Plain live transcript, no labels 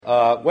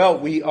Well,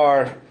 we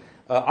are.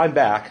 I'm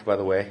back, by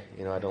the way.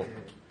 I don't.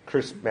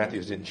 Chris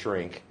Matthews didn't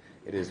shrink.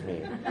 It is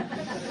me.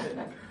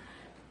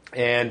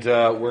 And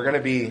we're going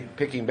to be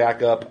picking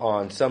back up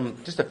on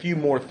just a few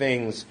more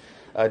things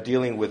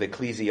dealing with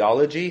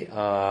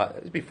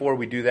ecclesiology. Before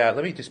we do that,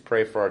 let me just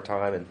pray for our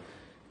time and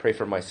pray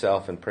for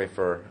myself and pray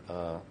for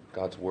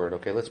God's word.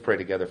 Okay, let's pray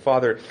together.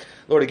 Father,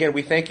 Lord, again,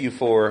 we thank you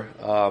for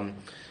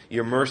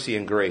your mercy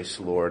and grace,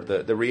 Lord.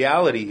 The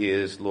reality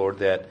is, Lord,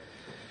 that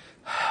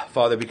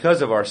Father,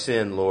 because of our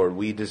sin, Lord,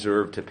 we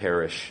deserve to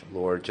perish,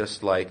 Lord,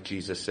 just like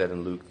Jesus said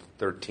in Luke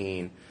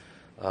 13,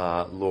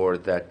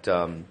 Lord,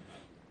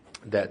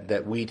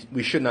 that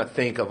we should not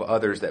think of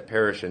others that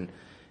perish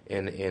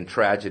in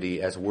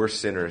tragedy as worse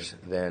sinners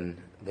than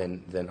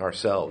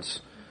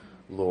ourselves,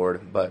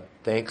 Lord. But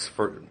thanks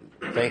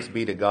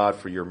be to God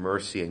for your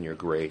mercy and your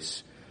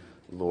grace,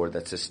 Lord,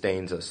 that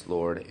sustains us,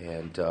 Lord.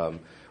 And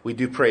we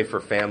do pray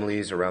for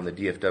families around the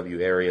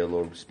DFW area,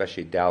 Lord,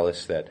 especially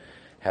Dallas, that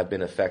have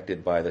been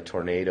affected by the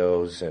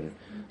tornadoes and,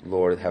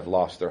 Lord, have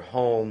lost their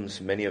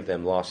homes. Many of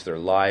them lost their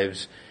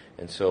lives.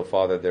 And so,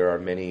 Father, there are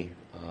many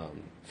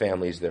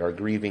families that are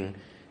grieving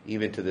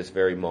even to this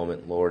very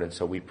moment, Lord. And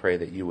so we pray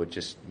that you would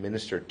just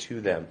minister to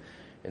them.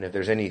 And if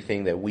there's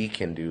anything that we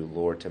can do,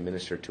 Lord, to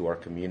minister to our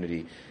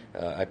community,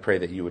 I pray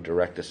that you would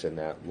direct us in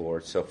that,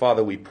 Lord. So,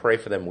 Father, we pray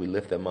for them. We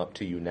lift them up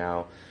to you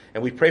now.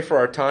 And we pray for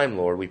our time,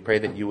 Lord. We pray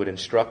that you would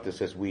instruct us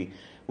as we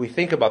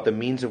think about the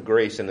means of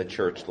grace in the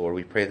church, Lord.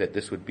 We pray that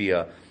this would be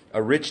a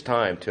rich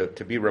time to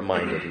be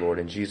reminded, Lord,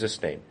 in Jesus'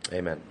 name.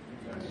 Amen.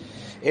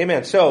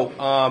 Amen. So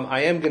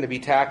I am going to be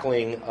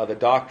tackling the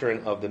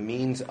doctrine of the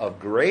means of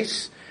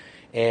grace.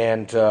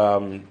 And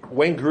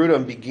Wayne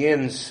Grudem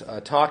begins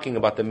talking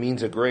about the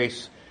means of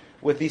grace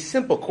with these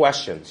simple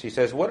questions. He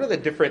says, what are the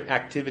different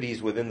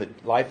activities within the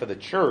life of the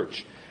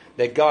church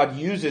that God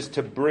uses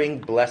to bring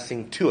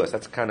blessing to us?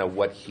 That's kind of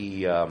what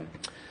he wants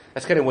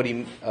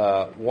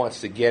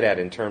to get at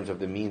in terms of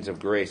the means of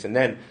grace. And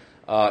then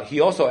he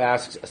also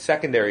asks a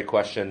secondary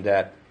question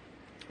that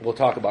we'll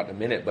talk about in a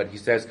minute, but he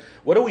says,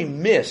 what do we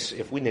miss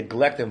if we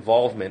neglect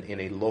involvement in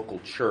a local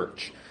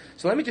church?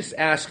 So let me just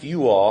ask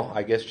you all,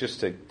 I guess just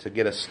to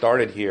get us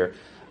started here,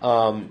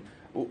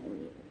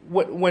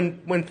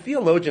 when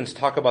theologians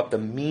talk about the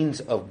means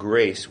of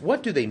grace,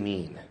 what do they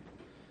mean?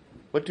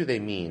 What do they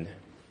mean?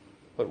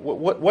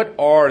 What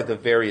are the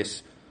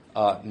various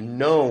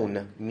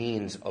known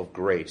means of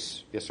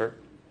grace? Yes, sir?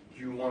 Do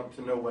you want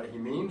to know what he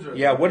means?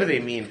 Yeah, what do they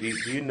mean? Do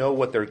you know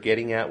what they're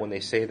getting at when they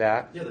say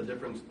that? Yeah, the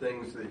different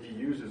things that he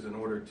uses in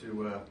order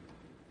to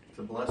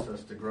bless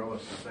us, to grow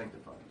us, and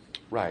sanctify us.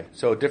 Right.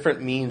 So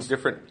different means,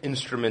 different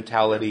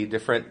instrumentality,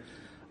 different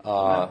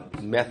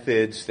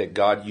methods that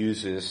God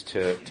uses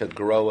to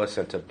grow us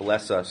and to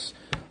bless us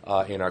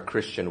in our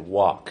Christian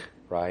walk,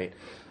 right?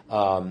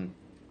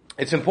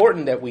 It's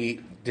important that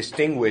we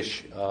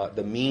distinguish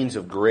the means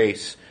of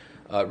grace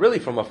really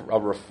from a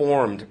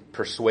Reformed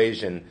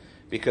persuasion,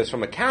 because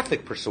from a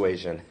Catholic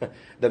persuasion,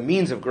 the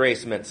means of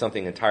grace meant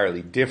something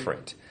entirely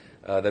different.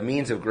 The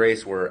means of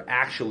grace were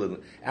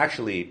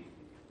actually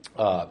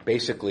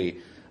basically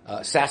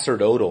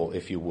sacerdotal,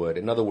 if you would.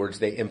 In other words,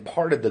 they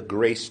imparted the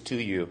grace to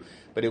you,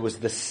 but it was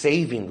the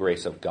saving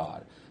grace of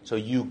God. So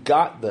you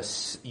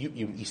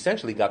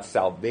essentially got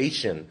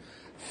salvation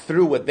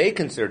through what they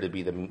considered to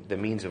be the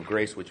means of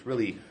grace, which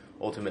really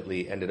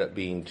ultimately ended up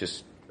being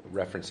just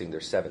referencing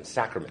their 7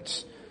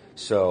 sacraments.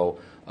 So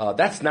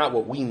that's not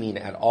what we mean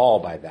at all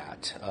by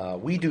that.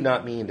 We do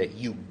not mean that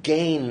you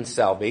gain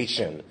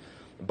salvation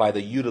by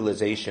the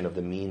utilization of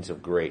the means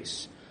of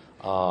grace.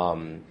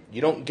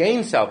 You don't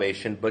gain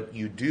salvation, but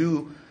you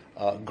do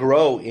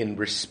grow in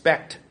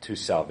respect to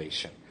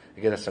salvation.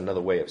 Again, that's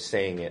another way of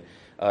saying it.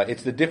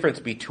 It's the difference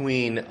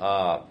between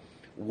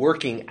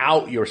working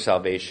out your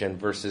salvation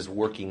versus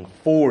working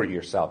for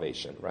your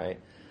salvation, right?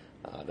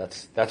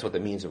 That's what the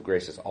means of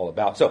grace is all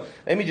about. So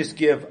let me just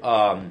give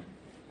a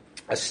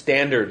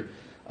standard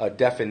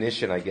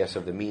definition, I guess,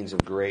 of the means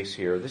of grace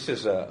here. This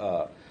is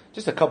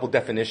just a couple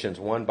definitions,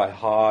 one by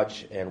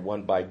Hodge and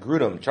one by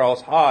Grudem.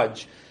 Charles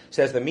Hodge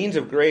says the means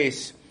of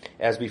grace,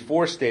 as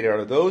before stated,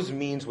 are those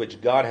means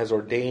which God has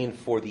ordained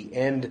for the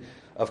end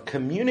of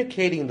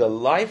communicating the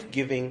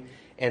life-giving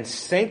and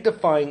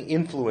sanctifying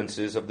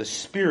influences of the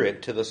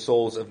Spirit to the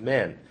souls of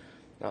men.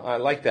 Now, I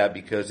like that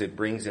because it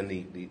brings in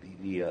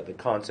the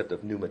concept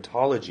of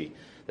pneumatology,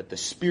 that the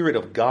Spirit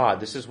of God,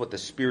 this is what the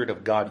Spirit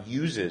of God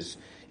uses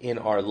in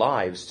our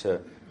lives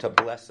to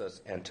bless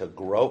us and to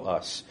grow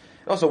us.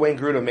 Also, Wayne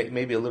Grudem,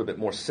 maybe a little bit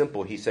more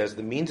simple, he says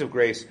the means of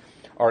grace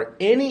are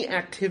any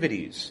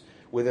activities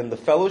within the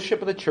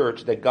fellowship of the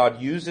church that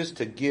God uses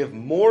to give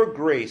more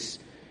grace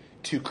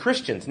to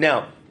Christians.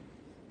 Now,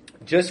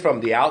 just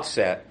from the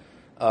outset,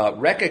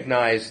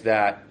 recognize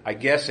that, I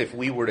guess, if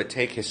we were to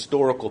take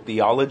historical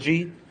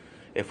theology,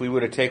 if we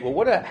were to take,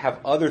 what have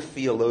other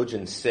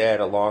theologians said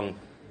along,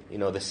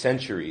 the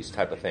centuries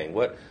type of thing?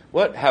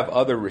 What have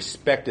other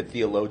respected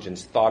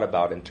theologians thought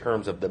about in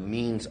terms of the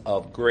means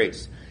of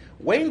grace?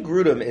 Wayne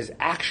Grudem is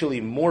actually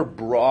more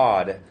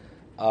broad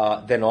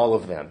than all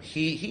of them.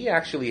 He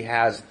actually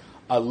has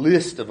a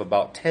list of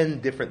about 10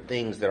 different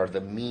things that are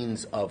the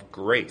means of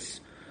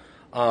grace.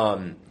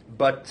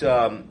 But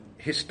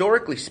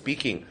historically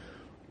speaking,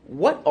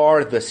 what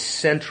are the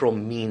central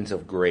means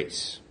of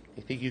grace?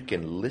 You think you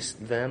can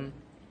list them?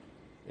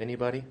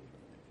 Anybody?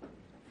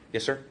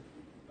 Yes, sir?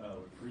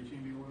 Preaching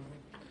be one of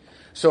them?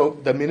 So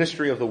the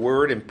ministry of the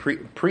word and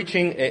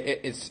preaching,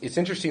 it's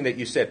interesting that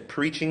you said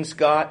preaching,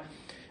 Scott,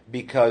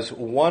 because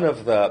one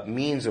of the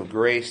means of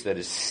grace that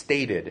is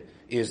stated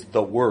is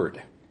the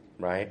word,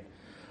 right?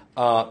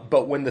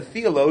 But when the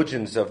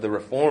theologians of the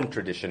Reformed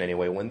tradition,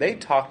 anyway, when they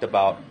talked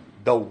about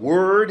the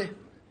word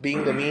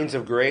being the means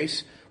of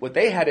grace, what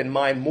they had in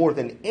mind more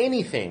than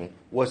anything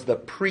was the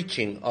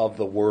preaching of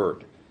the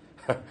word,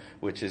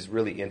 which is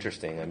really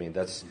interesting. I mean,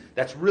 that's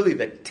really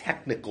the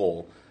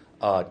technical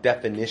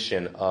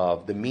definition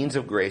of the means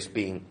of grace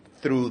being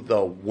through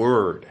the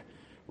word,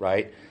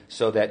 right?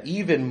 So that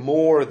even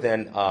more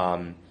than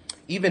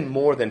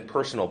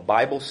personal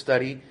Bible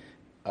study,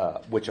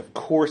 which of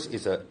course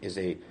is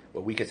a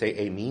what we could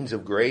say a means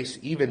of grace,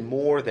 even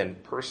more than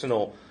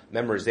personal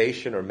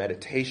memorization or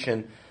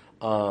meditation,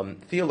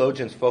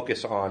 theologians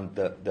focus on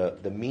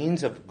the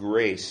means of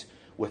grace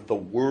with the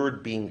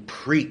word being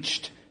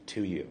preached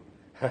to you,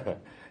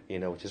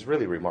 which is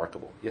really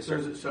remarkable. Yes, sir?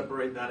 Does it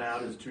separate that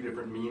out as two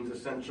different means,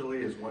 essentially?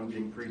 Is one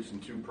being preached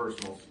and two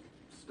personal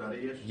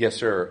study-ish? Yes,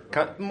 sir.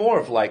 More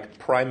of like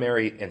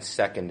primary and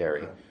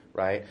secondary,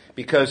 right?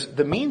 Because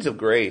the means of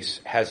grace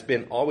has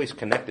been always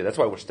connected. That's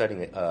why we're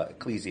studying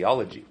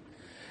ecclesiology.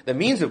 The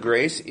means of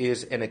grace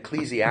is an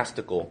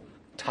ecclesiastical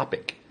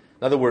topic.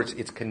 In other words,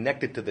 it's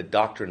connected to the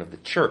doctrine of the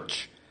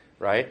church,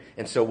 right?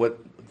 And so what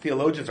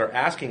theologians are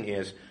asking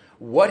is,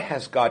 what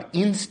has God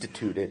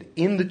instituted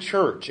in the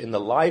church, in the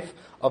life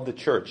of the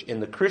church, in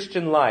the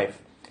Christian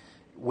life,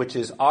 which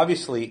is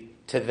obviously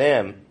to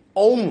them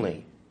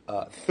only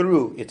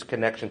through its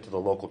connection to the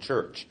local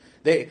church?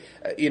 They,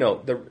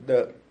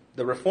 the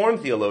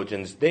Reformed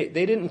theologians, they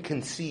didn't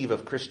conceive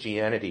of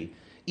Christianity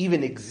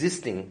even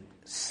existing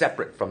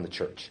separate from the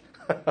church,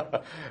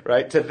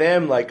 right? To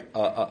them, like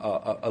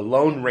a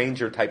Lone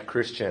Ranger type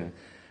Christian,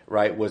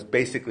 right, was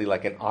basically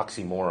like an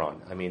oxymoron.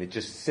 I mean, it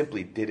just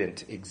simply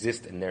didn't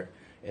exist in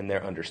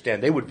their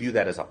understanding. They would view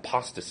that as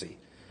apostasy,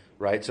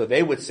 right? So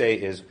they would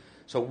say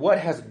so what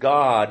has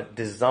God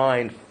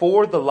designed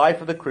for the life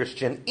of the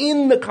Christian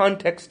in the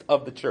context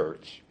of the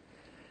church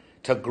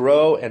to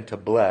grow and to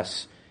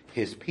bless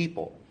his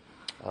people?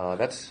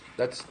 That's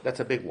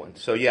a big one.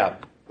 So yeah,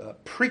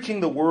 preaching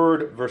the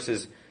word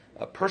versus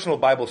personal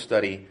Bible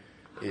study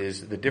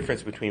is the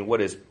difference between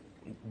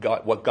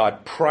what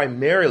God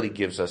primarily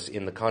gives us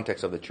in the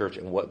context of the church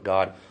and what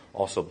God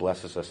also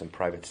blesses us in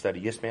private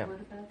study. Yes, ma'am.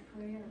 What about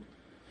prayer?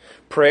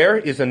 Prayer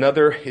is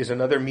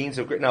another means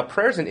of grace. Now,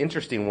 prayer is an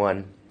interesting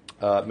one,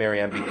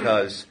 Marianne,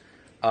 because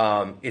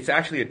it's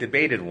actually a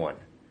debated one.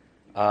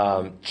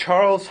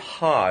 Charles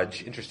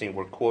Hodge, interesting,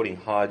 we're quoting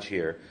Hodge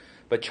here,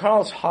 but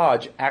Charles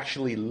Hodge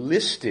actually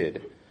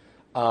listed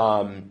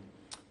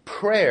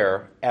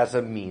prayer as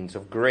a means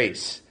of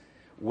grace,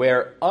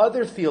 where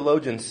other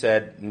theologians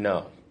said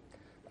no.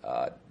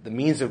 The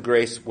means of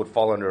grace would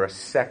fall under a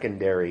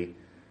secondary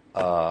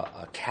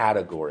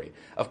category.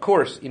 Of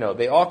course,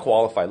 they all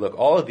qualify. Look,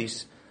 all of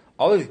these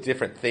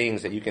different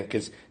things that you can,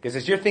 because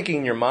as you're thinking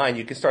in your mind,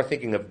 you can start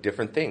thinking of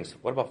different things.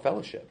 What about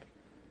fellowship?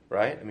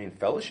 Right? I mean,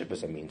 fellowship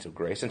is a means of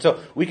grace. And so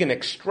we can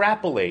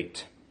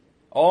extrapolate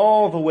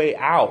all the way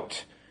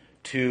out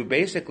to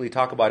basically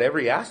talk about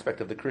every aspect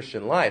of the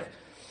Christian life.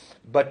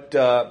 But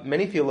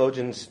many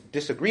theologians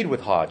disagreed with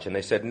Hodge, and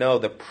they said, no,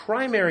 the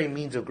primary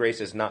means of grace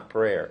is not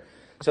prayer.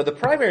 So the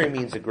primary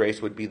means of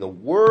grace would be the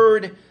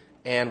Word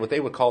and what they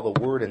would call the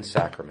Word and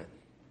Sacrament.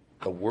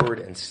 The Word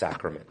and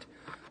Sacrament.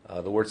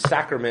 The word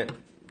sacrament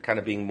kind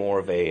of being more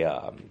of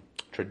a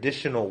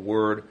traditional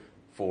word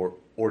for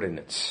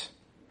ordinance.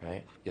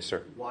 Right? Yes,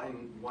 sir. Why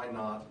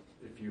not,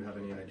 if you have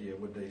any idea,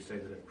 would they say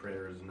that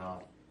prayer is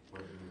not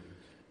what it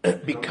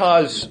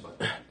means?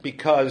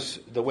 Because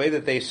the way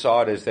that they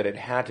saw it is that it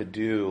had to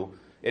do,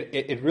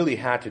 it really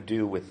had to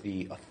do with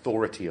the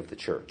authority of the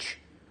church,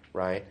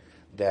 right?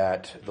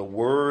 That the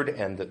word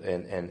and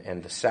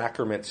the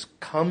sacraments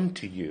come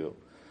to you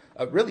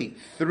really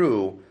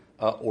through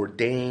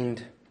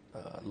ordained,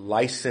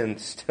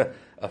 licensed,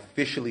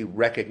 officially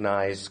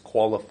recognized,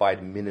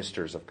 qualified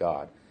ministers of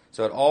God.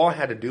 So it all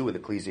had to do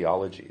with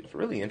ecclesiology. It's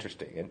really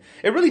interesting, and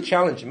it really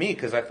challenged me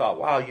because I thought,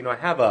 wow,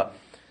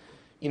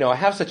 I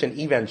have such an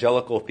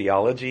evangelical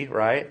theology,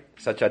 right?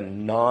 Such a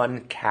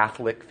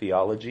non-Catholic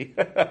theology,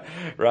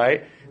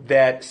 right?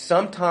 That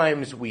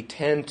sometimes we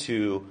tend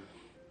to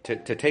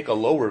take a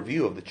lower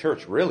view of the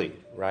church, really,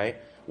 right?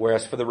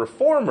 Whereas for the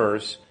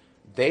Reformers,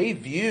 they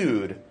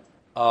viewed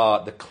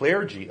the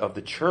clergy of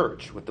the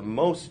church with the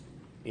most,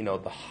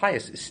 the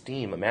highest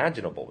esteem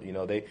imaginable.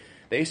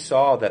 They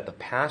saw that the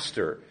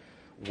pastor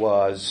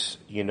was,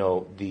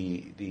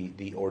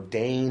 the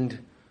ordained,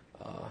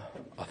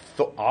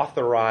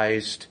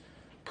 authorized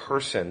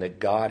person that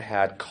God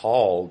had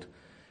called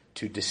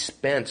to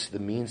dispense the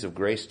means of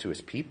grace to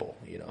his people.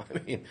 I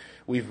mean,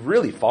 we've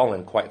really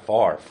fallen quite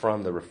far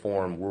from the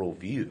Reformed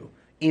worldview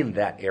in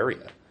that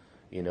area.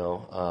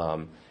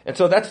 And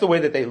so that's the way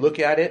that they look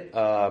at it.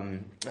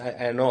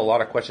 I know a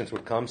lot of questions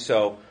would come,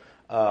 so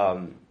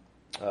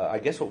I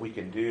guess what we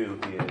can do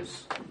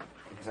is,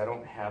 because I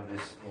don't have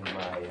this in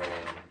my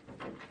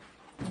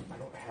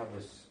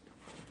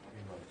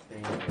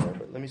thing here,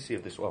 but let me see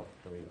if this. Well,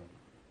 there we go.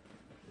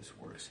 This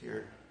works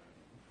here.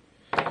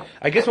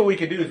 I guess what we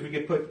could do is we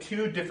could put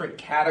two different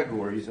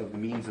categories of the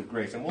means of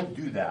grace, and we'll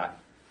do that.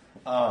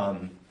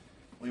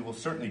 We will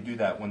certainly do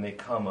that when they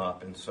come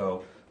up. And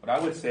so what I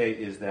would say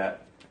is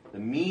that the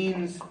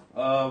means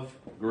of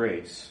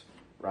grace,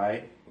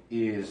 right,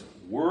 is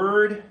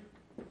word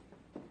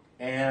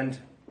and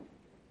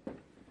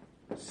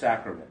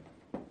sacrament.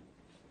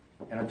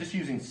 And I'm just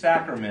using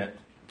sacrament.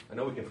 I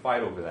know we can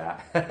fight over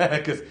that,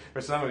 because for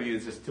some of you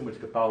it's just too much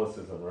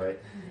Catholicism, right?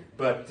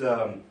 But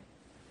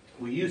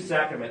we use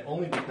sacrament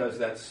only because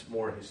that's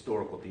more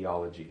historical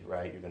theology,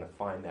 right? You're going to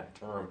find that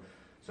term,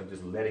 so I'm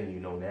just letting you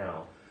know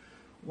now.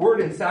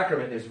 Word and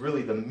sacrament is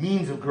really the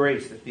means of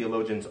grace that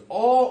theologians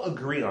all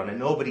agree on, and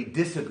nobody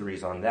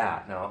disagrees on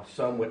that. Now,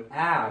 some would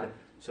add,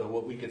 so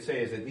what we could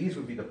say is that these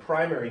would be the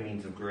primary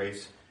means of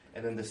grace,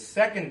 and then the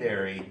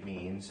secondary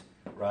means,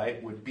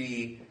 right, would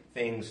be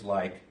things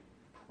like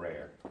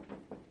prayer.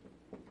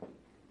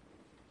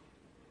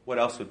 What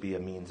else would be a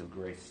means of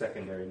grace,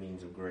 secondary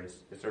means of grace?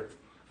 Yes, sir?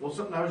 Well,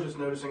 something I was just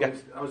noticing, Yeah.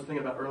 I was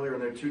thinking about earlier,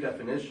 and there are two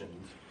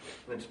definitions.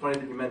 And it's funny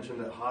that you mentioned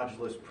that Hodge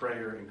lists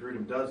prayer and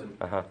Grudem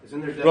doesn't. Is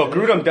in their definition? Well,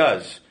 Grudem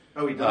does.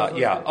 Oh, he does?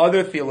 Yeah,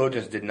 other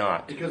theologians did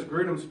not. Because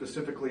Grudem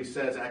specifically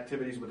says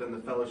activities within the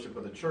fellowship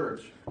of the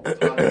church. Hodge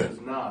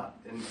does not.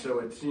 And so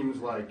it seems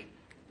like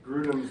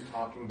Grudem's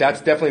talking...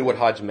 That's definitely what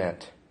Hodge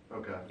meant.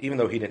 Okay. Even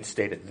though he didn't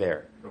state it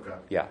there. Okay.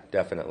 Yeah,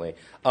 definitely.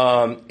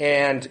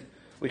 And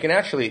we can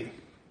actually,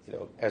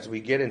 as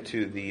we get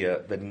into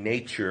the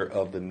nature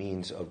of the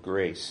means of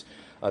grace,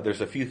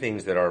 there's a few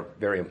things that are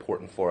very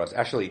important for us.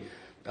 Actually,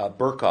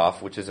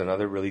 Berkhoff, which is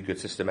another really good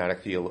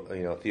systematic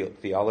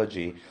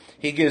theology,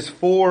 he gives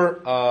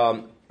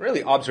four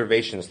really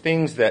observations,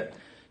 things that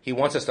he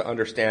wants us to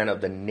understand of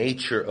the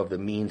nature of the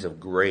means of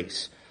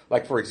grace.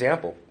 Like, for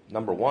example,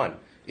 number one,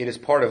 it is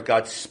part of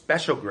God's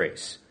special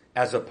grace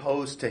as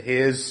opposed to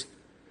his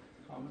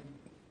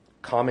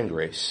common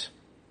grace.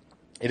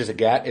 It is a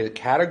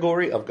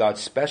category of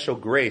God's special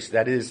grace,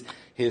 that is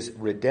his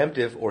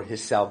redemptive or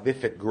his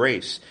salvific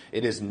grace.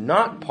 It is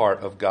not part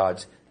of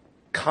God's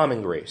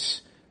common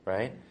grace,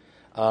 right?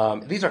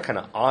 These are kind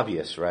of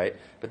obvious, right?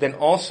 But then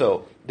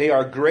also, they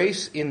are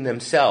grace in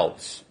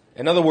themselves.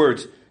 In other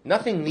words,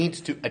 nothing needs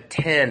to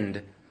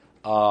attend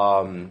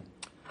the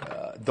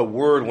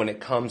word when it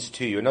comes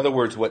to you. In other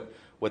words, what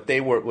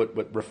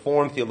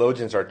Reformed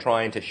theologians are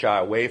trying to shy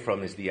away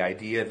from is the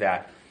idea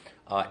that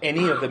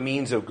any of the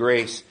means of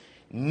grace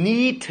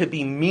need to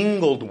be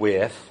mingled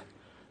with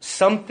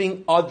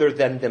something other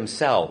than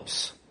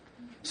themselves.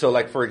 So,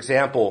 like, for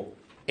example,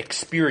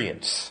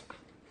 experience,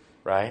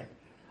 right?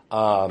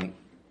 Prime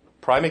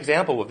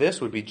example of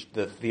this would be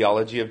the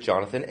theology of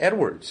Jonathan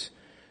Edwards.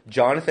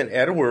 Jonathan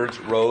Edwards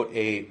wrote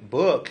a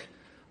book,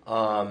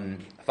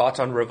 Thoughts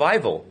on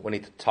Revival, when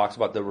he talks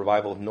about the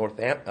revival of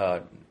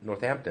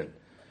Northampton,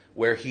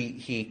 where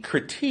he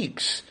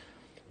critiques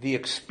the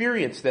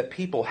experience that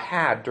people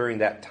had during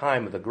that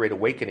time of the Great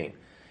Awakening.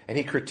 And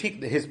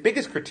his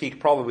biggest critique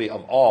probably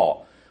of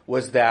all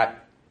was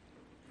that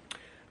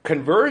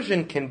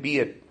conversion can be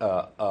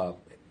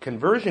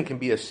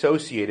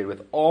associated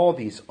with all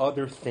these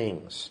other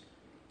things: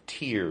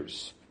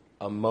 tears,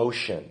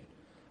 emotion,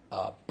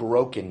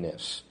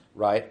 brokenness,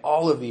 right?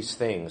 All of these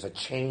things, a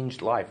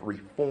changed life,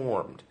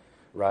 reformed,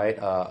 right?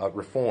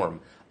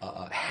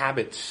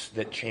 Habits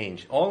that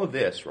change, all of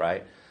this,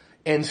 right?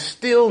 And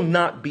still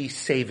not be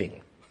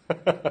saving.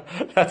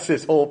 That's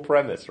his whole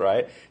premise,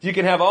 right? You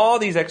can have all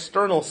these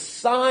external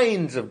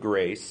signs of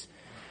grace,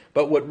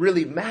 but what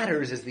really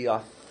matters is the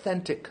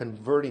authentic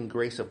converting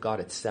grace of God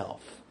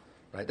itself,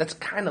 right? That's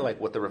kind of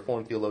like what the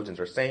Reformed theologians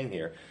are saying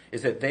here,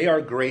 is that they are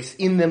grace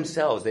in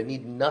themselves. They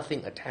need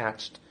nothing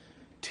attached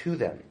to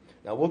them.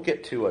 Now, we'll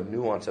get to a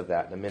nuance of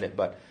that in a minute,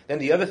 but then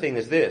the other thing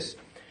is this,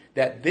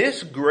 that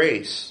this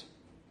grace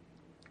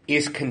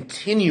is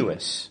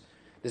continuous.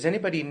 Does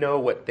anybody know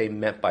what they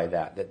meant by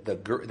that? That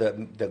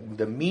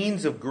the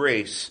means of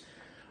grace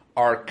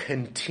are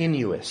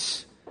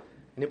continuous.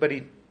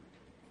 Anybody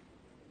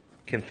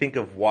can think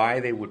of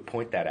why they would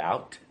point that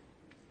out?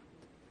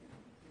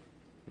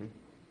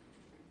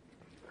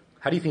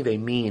 How do you think they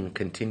mean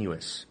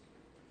continuous?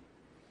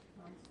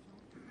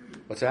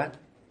 What's that?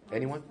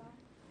 Anyone?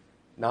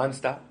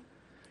 Non-stop?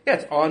 Yeah,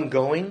 it's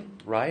ongoing,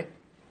 right?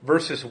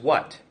 Versus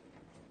what?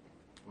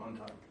 One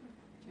time.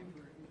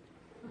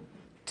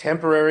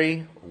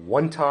 Temporary,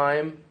 one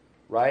time,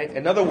 right?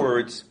 In other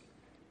words,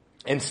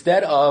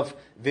 instead of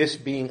this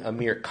being a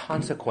mere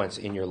consequence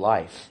in your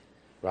life,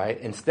 right?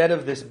 Instead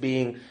of this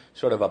being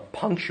sort of a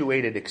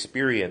punctuated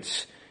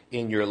experience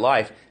in your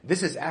life,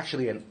 this is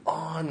actually an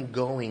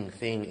ongoing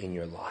thing in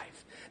your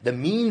life. The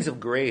means of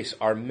grace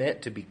are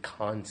meant to be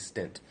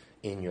constant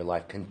in your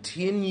life,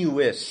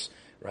 continuous,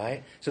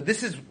 right? So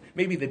this is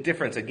maybe the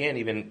difference, again,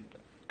 even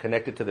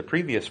connected to the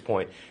previous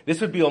point. This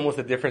would be almost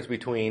the difference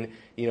between,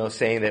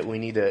 saying that we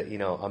need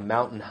a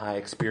mountain high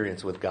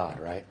experience with God,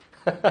 right?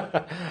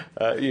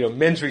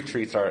 Men's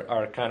retreats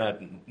are kind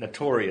of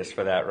notorious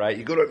for that, right?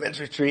 You go to a men's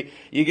retreat,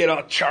 you get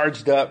all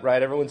charged up,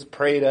 right? Everyone's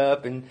prayed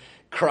up and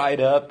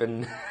cried up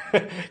and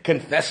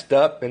confessed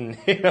up, and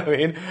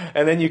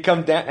and then you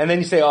come down, and then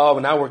you say, oh,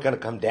 now we're going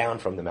to come down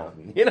from the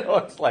mountain.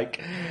 It's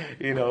like,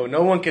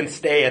 no one can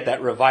stay at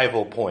that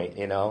revival point,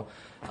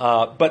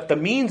 But the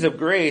means of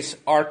grace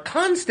are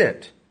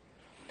constant.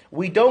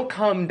 We don't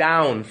come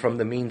down from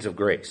the means of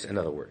grace, in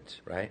other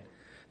words, right?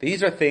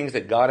 These are things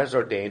that God has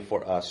ordained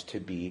for us to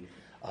be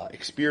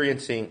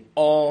experiencing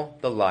all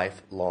the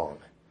life long.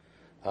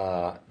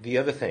 The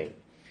other thing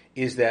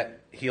is that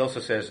he also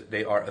says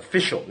they are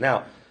official.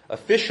 Now,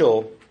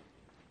 official,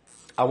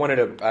 I wanted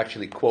to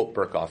actually quote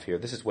Berkhoff here.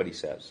 This is what he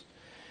says.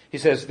 He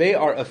says, they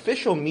are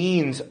official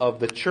means of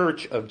the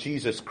Church of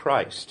Jesus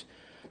Christ,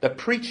 the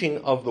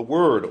preaching of the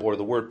word, or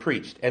the word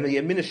preached, and the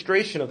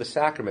administration of the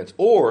sacraments,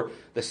 or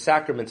the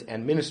sacraments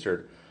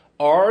administered,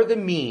 are the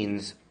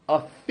means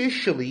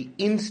officially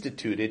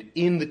instituted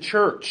in the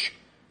church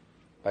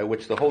by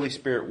which the Holy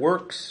Spirit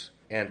works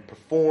and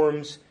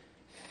performs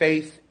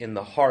faith in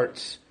the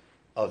hearts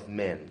of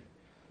men.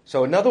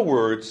 So in other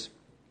words,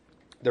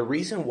 the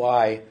reason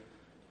why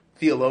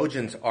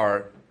theologians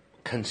are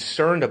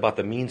concerned about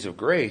the means of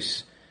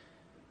grace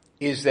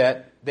is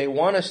that they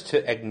want us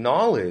to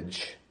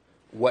acknowledge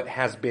what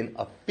has been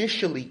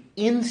officially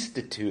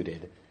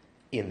instituted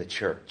in the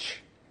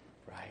church,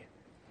 right?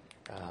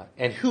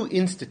 And who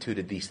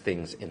instituted these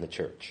things in the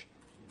church?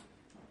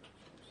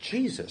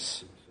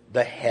 Jesus,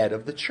 the head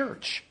of the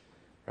church,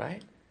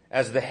 right?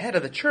 As the head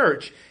of the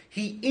church,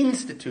 he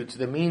institutes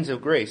the means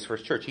of grace for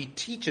his church. He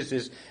teaches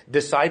his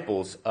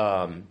disciples,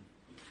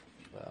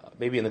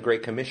 maybe in the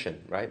Great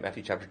Commission, right?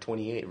 Matthew chapter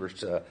 28,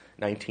 verse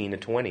 19 to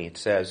 20. It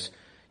says,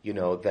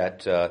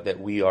 that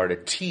we are to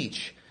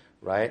teach,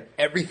 right,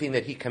 everything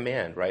that he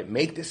commands, right?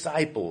 Make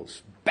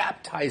disciples,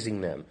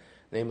 baptizing them in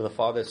the name of the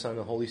Father, the Son, and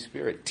the Holy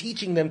Spirit,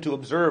 teaching them to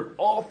observe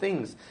all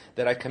things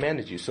that I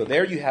commanded you. So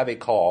there you have a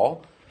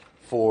call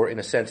for, in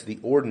a sense, the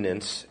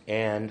ordinance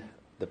and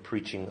the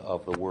preaching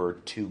of the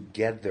word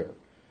together.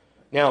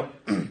 Now,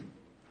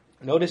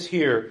 notice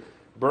here,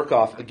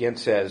 Berkhoff again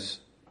says,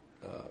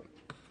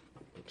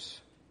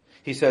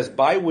 he says,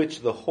 by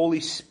which the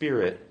Holy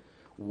Spirit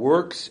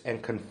works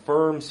and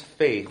confirms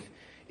faith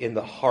in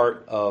the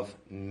heart of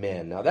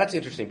men. Now that's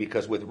interesting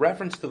because with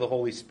reference to the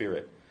Holy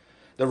Spirit,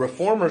 the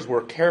Reformers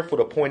were careful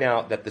to point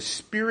out that the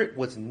Spirit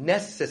was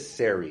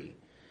necessary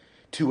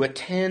to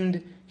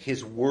attend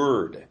his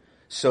word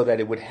so that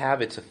it would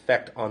have its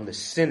effect on the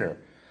sinner.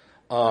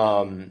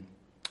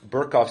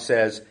 Berkhoff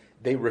says,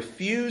 they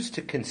refuse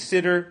to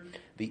consider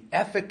the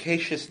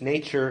efficacious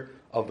nature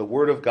of the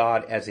Word of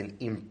God as an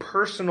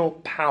impersonal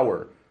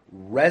power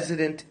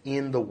resident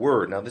in the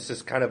Word. Now this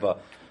is kind of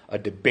a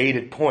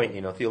debated point.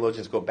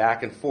 Theologians go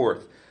back and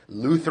forth.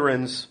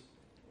 Lutherans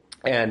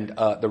and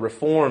the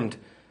Reformed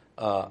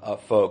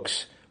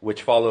folks,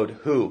 which followed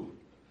who?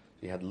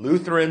 You had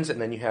Lutherans, and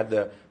then you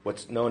had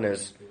what's known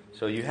as,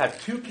 so you had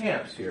two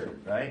camps here,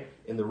 right?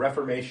 In the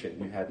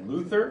Reformation, you had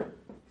Luther,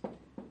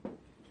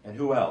 and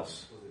who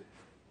else?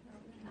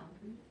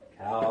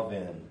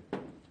 Calvin.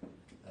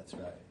 That's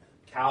right.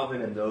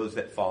 Calvin and those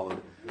that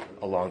followed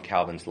along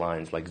Calvin's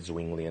lines, like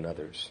Zwingli and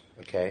others.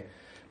 Okay?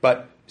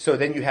 But, so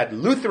then you had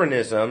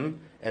Lutheranism,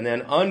 and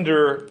then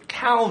under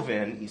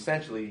Calvin,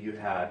 essentially you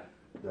had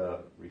the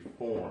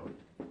Reformed.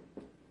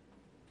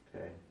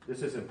 Okay?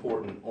 This is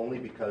important only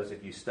because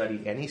if you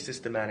study any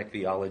systematic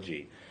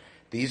theology,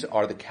 these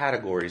are the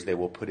categories they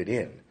will put it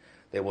in.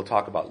 They will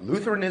talk about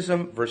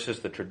Lutheranism versus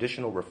the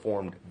traditional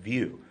Reformed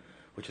view,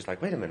 which is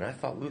like, wait a minute, I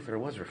thought Luther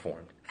was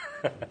Reformed.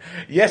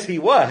 Yes, he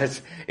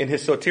was in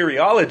his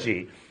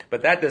soteriology,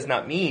 but that does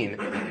not mean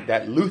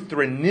that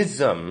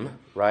Lutheranism,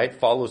 right,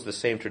 follows the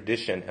same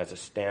tradition as a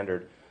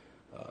standard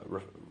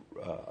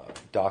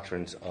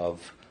doctrines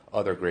of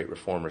other great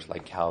reformers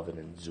like Calvin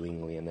and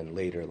Zwingli, and then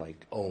later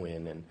like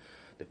Owen and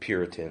the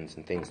Puritans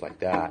and things like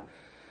that.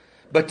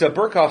 But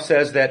Berkhoff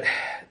says that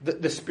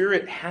the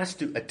Spirit has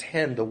to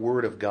attend the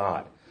Word of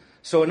God.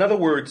 So in other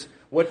words,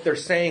 what they're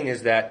saying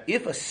is that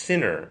if a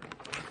sinner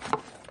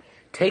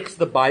takes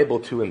the Bible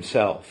to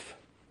himself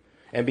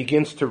and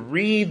begins to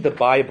read the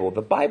Bible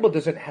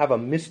doesn't have a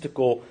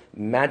mystical,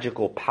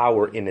 magical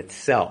power in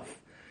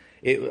itself.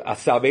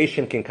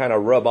 Salvation can kind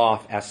of rub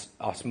off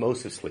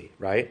osmosisly,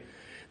 right?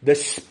 The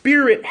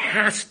Spirit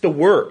has to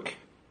work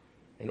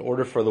in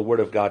order for the Word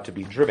of God to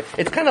be driven.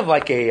 It's kind of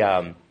like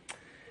I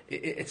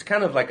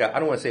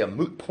don't want to say a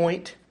moot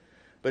point,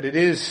 but it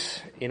is,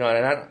 and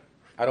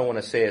I don't want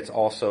to say it's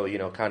also,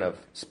 kind of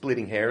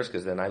splitting hairs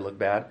because then I look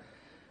bad.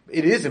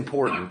 It is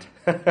important,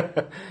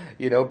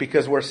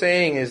 because we're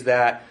saying is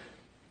that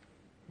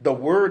the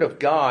Word of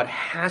God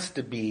has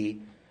to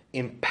be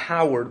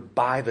empowered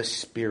by the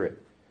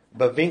Spirit.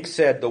 Bavinck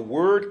said the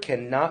Word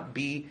cannot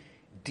be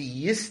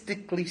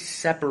deistically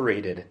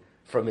separated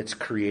from its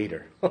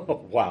creator.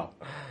 Wow.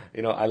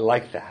 I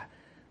like that,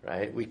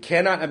 right? We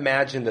cannot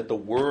imagine that the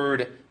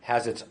Word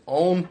has its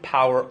own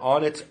power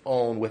on its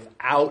own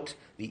without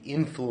the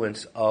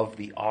influence of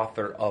the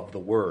author of the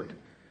Word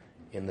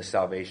in the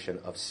salvation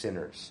of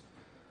sinners.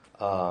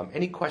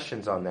 Any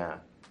questions on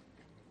that?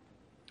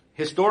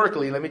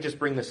 Historically, let me just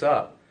bring this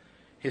up.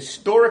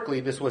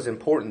 Historically, this was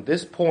important.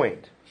 This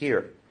point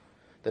here,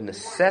 the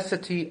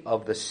necessity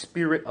of the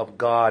Spirit of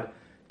God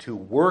to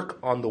work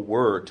on the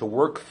Word, to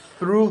work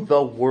through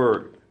the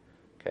Word,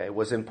 okay,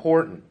 was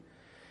important.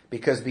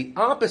 Because the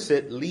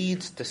opposite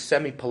leads to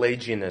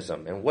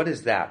semi-Pelagianism. And what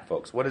is that,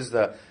 folks?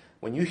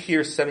 When you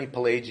hear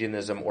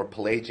semi-Pelagianism or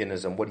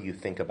Pelagianism, what do you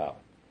think about?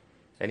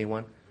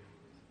 Anyone?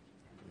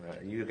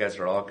 You guys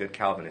are all good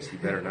Calvinists. You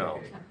better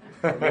know.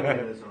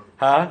 Arminianism.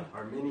 Huh?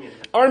 Arminianism.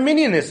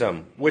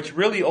 Arminianism, which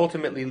really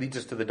ultimately leads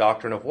us to the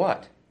doctrine of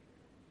what?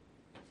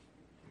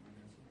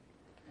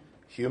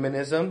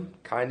 Humanism,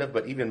 kind of,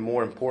 but even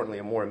more importantly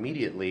and more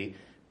immediately,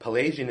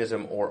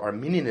 Pelagianism or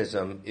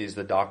Arminianism is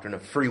the doctrine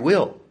of free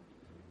will,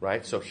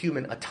 right? So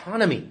human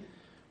autonomy,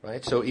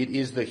 right? So it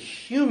is the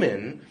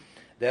human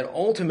that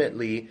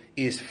ultimately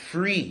is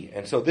free.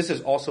 And so this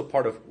is also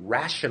part of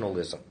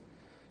rationalism.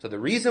 So the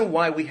reason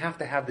why we have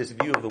to have this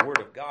view of the Word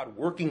of God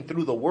working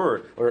through the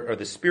Word, or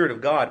the Spirit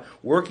of God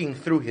working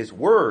through His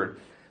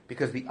Word,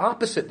 because the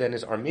opposite then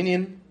is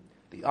Arminian,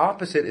 the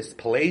opposite is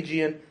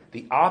Pelagian,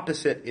 the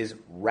opposite is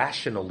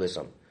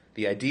rationalism.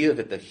 The idea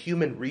that the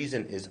human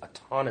reason is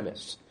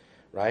autonomous,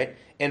 right?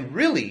 And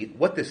really,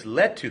 what this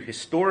led to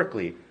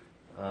historically,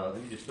 let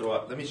me just throw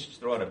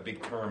out a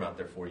big term out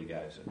there for you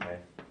guys, okay?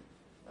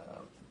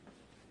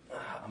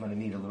 I'm going to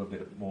need a little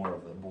bit more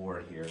of the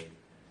board here.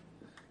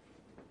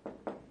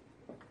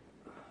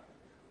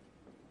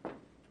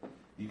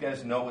 You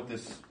guys know what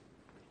this...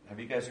 Have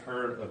you guys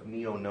heard of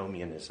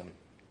neo-nomianism?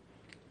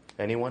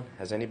 Anyone?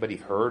 Has anybody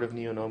heard of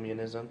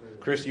neo-nomianism?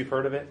 Chris, you've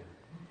heard of it?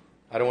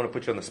 I don't want to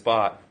put you on the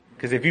spot.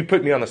 Because if you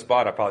put me on the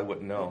spot, I probably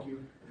wouldn't know.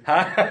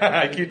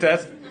 IQ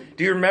test.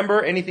 Do you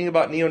remember anything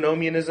about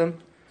neo-nomianism?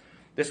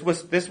 This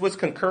was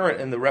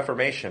concurrent in the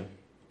Reformation.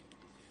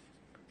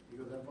 You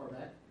go that far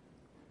back?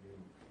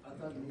 I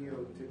thought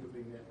neo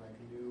typically meant like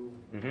new,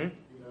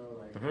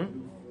 Mm-hmm.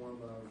 new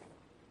form of...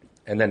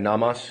 And then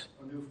nomos?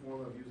 A new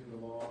form of using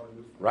the law. A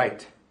new form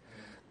Right.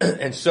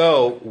 And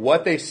so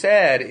what they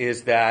said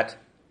is that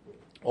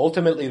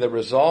ultimately the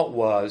result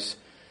was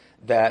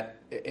that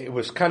it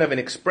was kind of an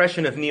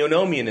expression of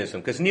neo-nomianism,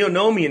 because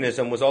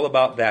neo-nomianism was all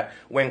about that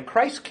when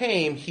Christ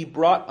came, He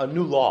brought a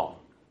new law.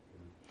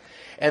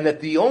 And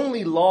that the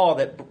only law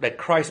that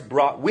Christ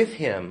brought with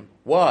Him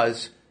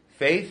was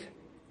faith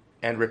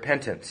and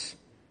repentance,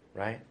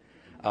 right?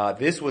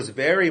 This was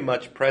very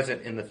much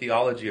present in the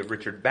theology of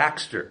Richard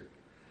Baxter.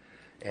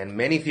 And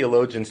many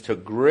theologians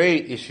took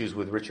great issues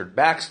with Richard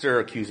Baxter,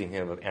 accusing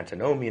him of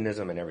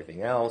antinomianism and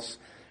everything else.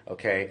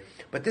 Okay,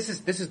 but this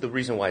is the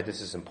reason why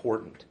this is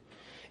important,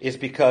 is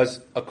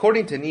because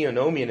according to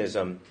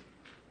neo-nomianism,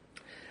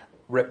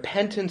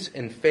 repentance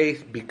and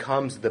faith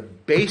becomes the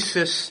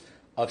basis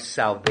of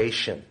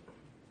salvation.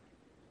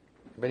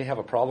 Anybody have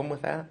a problem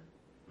with that?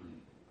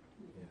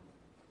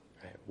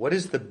 Right. What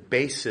is the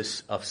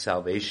basis of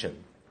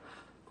salvation?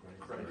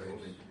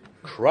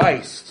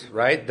 Christ,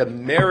 right? The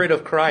merit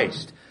of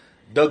Christ.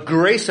 The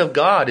grace of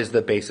God is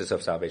the basis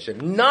of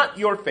salvation. Not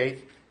your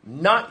faith,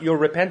 not your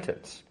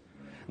repentance.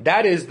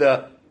 That is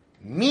the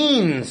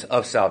means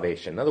of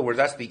salvation. In other words,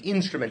 that's the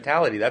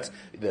instrumentality. That's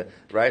the,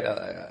 right?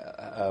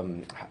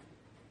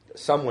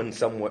 Someone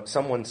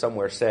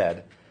somewhere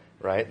said,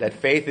 right, that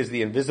faith is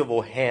the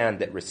invisible hand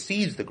that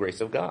receives the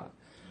grace of God,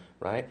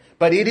 right?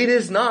 But it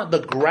is not the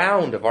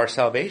ground of our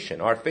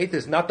salvation. Our faith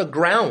is not the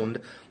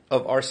ground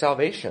of our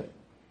salvation.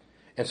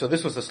 And so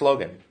this was the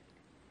slogan,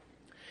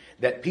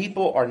 that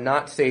people are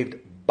not saved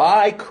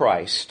by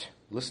Christ.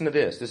 Listen to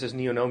this. This is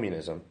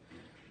neo-nomianism.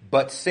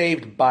 But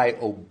saved by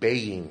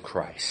obeying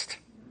Christ.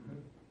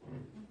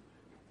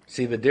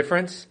 See the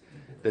difference?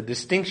 The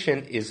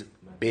distinction is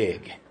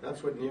big.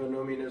 That's what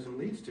neo-nomianism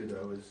leads to,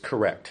 though. Is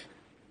correct.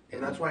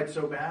 And that's why it's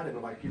so bad,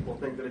 and why people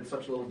think that it's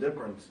such a little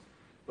difference.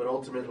 But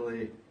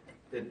ultimately,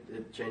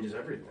 it changes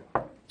everything.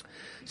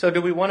 So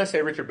do we want to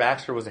say Richard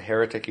Baxter was a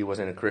heretic, he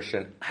wasn't a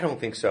Christian? I don't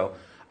think so.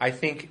 I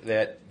think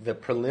that the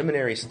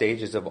preliminary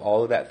stages of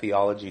all of that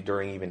theology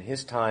during even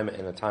his time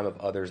and the time of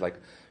others, like,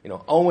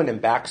 Owen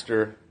and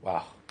Baxter,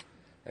 wow.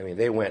 I mean,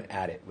 they went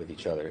at it with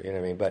each other, you know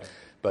what I mean?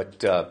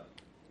 But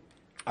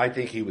I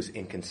think he was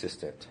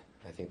inconsistent.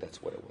 I think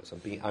that's what it was.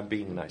 I'm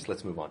being nice.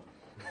 Let's move on.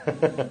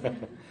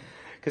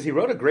 Because he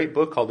wrote a great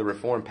book called The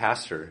Reformed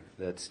Pastor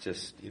that's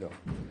just,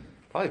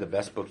 probably the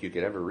best book you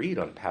could ever read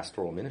on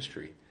pastoral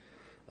ministry.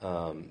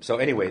 So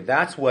anyway,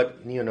 that's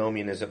what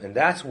neo-nomianism, and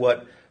that's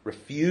what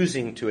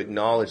refusing to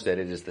acknowledge that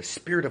it is the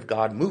Spirit of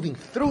God moving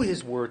through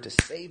His Word to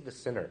save the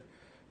sinner,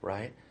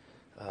 right?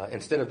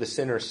 Instead of the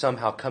sinner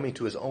somehow coming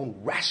to his own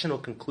rational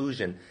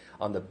conclusion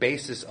on the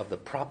basis of the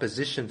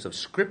propositions of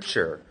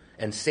Scripture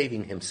and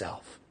saving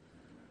himself.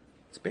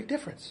 It's a big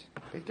difference.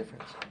 Big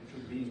difference. Which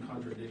would be in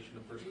contradiction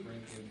of 1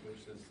 Corinthians, which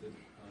says that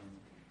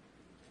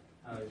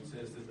it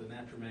says that the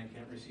natural man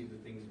can't receive the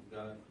things of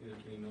God, neither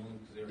can he know them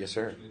because they are. Yes,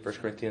 sir. spiritually 1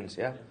 discerned. Corinthians,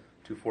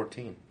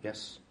 2:14.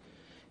 Yes.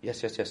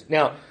 Yes.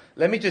 Now,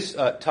 let me just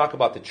talk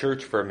about the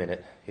church for a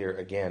minute here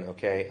again,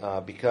 okay?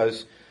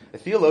 Because the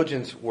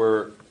theologians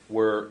were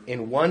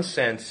in one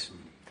sense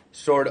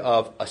sort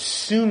of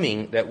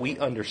assuming that we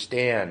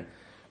understand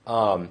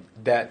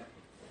that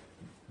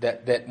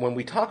when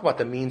we talk about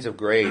the means of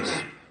grace,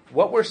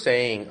 what we're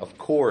saying, of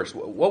course,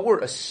 what we're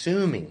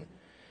assuming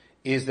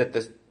is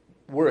that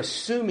we're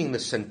assuming the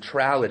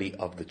centrality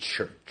of the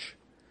church.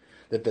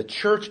 That the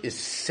church is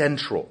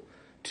central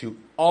to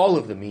all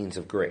of the means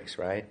of grace,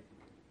 right?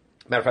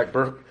 Matter of fact,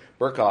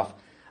 Berkhoff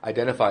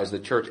identifies the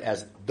church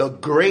as the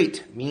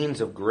great means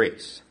of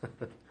grace.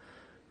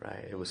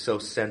 Right? It was so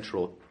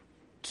central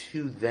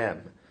to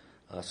them.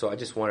 So I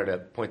just wanted to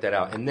point that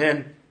out. And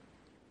then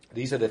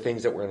these are the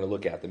things that we're going to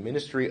look at. The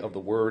ministry of the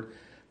word,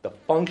 the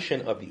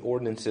function of the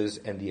ordinances,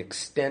 and the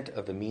extent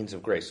of the means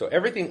of grace. So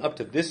everything up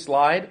to this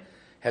slide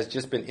has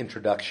just been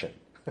introduction.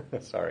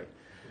 Sorry.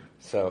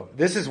 So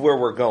this is where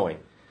we're going.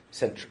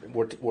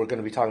 We're going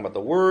to be talking about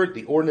the word,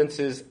 the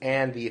ordinances,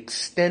 and the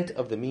extent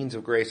of the means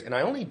of grace. And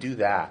I only do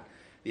that,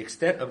 the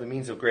extent of the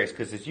means of grace,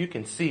 because as you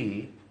can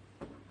see,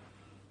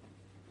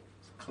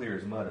 it's clear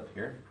as mud up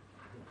here.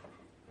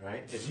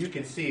 Right? As you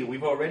can see,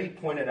 we've already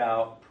pointed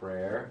out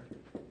prayer,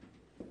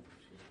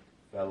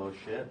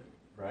 fellowship,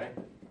 right?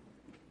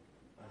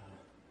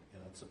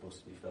 That's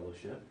supposed to be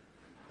fellowship.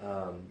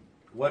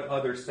 What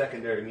other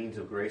secondary means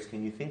of grace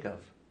can you think of?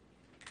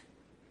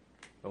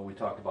 Well, we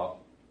talked about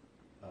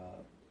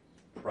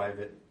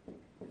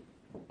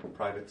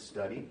private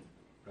study,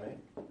 right?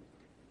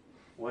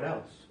 What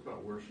else? What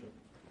about worship?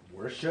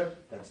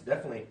 Worship. That's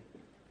definitely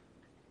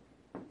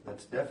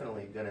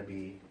going to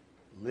be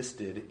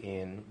listed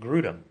in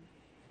Grudem,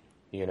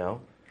 you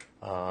know.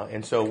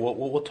 And so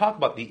we'll talk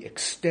about the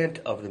extent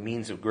of the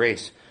means of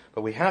grace,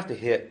 but we have to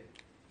hit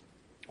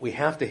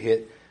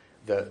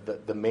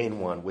the main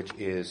one, which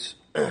is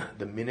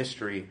the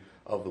ministry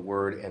of the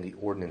word and the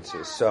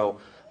ordinances. So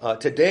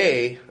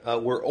today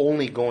we're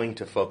only going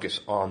to focus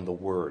on the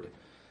word.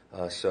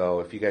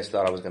 So if you guys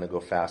thought I was going to go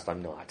fast,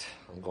 I'm not.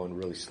 I'm going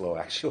really slow,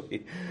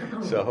 actually.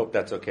 So I hope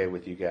that's okay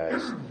with you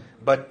guys.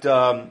 But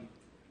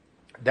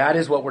that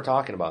is what we're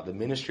talking about, the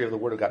ministry of the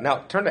word of God.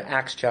 Now, turn to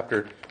Acts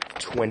chapter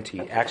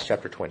 20. Acts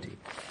chapter 20.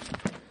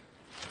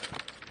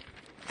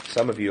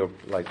 Some of you are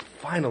like,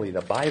 finally,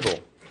 the Bible.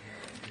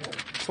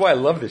 That's why I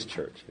love this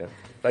church. You know?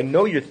 I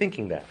know you're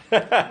thinking that.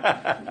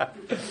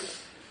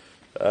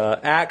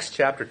 Acts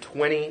chapter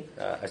 20.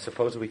 I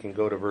suppose we can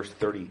go to verse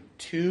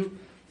 32.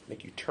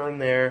 Make you turn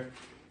there,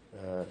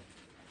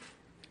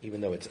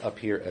 even though it's up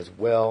here as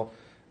well.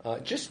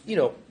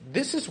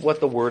 This is what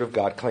the Word of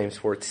God claims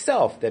for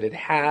itself, that it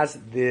has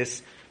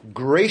this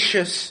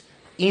gracious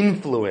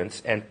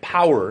influence and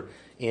power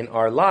in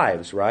our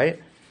lives, right?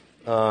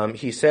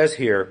 He says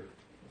here,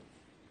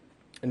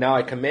 "Now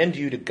I commend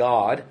you to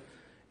God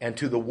and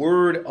to the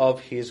word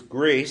of His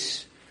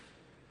grace,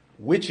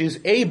 which is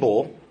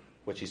able,"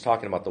 which he's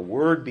talking about, the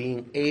word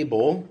being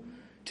able,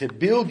 "to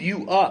build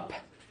you up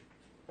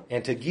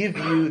and to give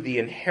you the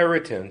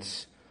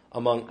inheritance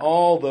among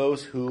all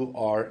those who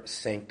are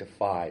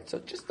sanctified." So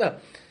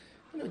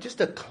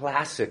just a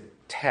classic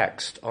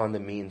text on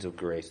the means of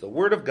grace. The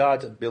Word of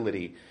God's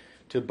ability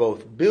to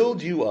both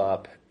build you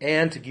up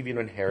and to give you an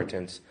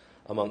inheritance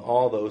among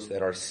all those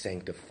that are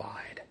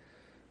sanctified.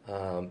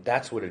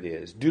 That's what it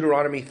is.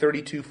 Deuteronomy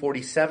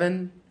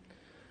 32:47.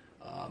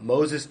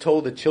 Moses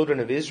told the children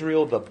of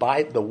Israel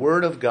the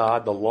Word of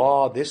God, the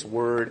law, this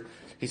Word.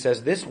 He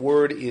says this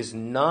Word is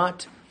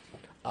not...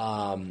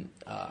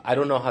 I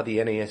don't know how the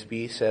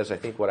NASB says. I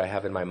think what I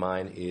have in my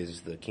mind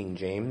is the King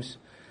James,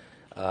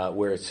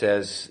 where it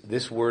says,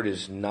 this word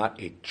is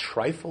not a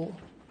trifle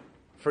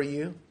for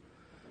you.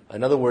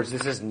 In other words,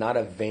 this is not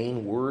a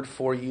vain word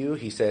for you.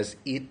 He says,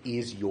 it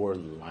is your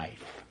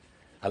life.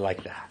 I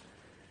like that.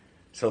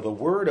 So the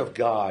word of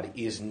God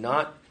is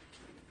not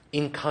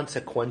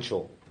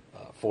inconsequential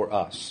for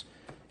us.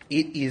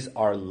 It is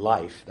our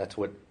life. That's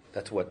what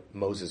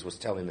Moses was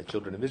telling the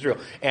children of Israel.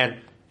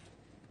 And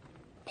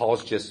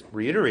Paul's just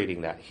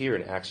reiterating that here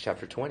in Acts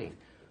chapter 20.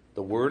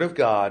 The Word of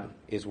God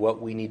is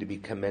what we need to be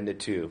commended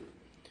to.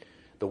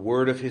 The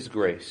Word of His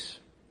grace.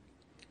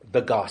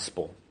 The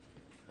Gospel.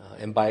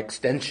 And by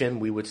extension,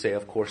 we would say,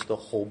 of course, the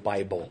whole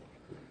Bible,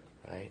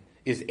 right,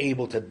 is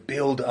able to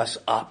build us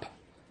up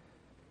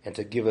and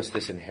to give us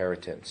this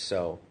inheritance.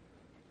 So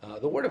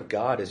the Word of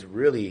God is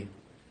really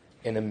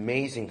an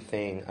amazing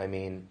thing. I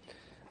mean,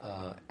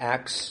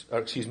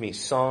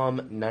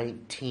 Psalm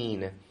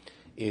 19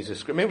 is a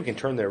script. Maybe we can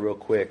turn there real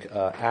quick.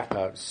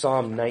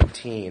 Psalm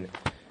 19,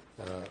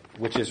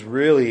 which is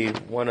really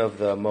one of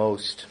the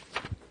most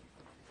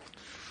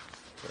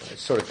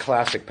sort of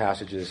classic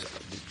passages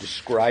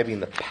describing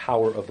the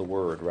power of the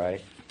Word,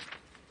 right?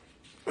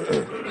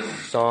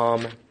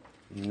 Psalm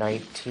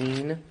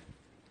 19,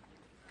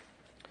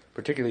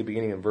 particularly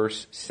beginning in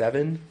verse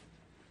 7.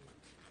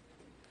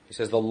 He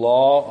says, the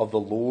law of the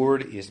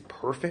Lord is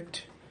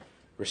perfect,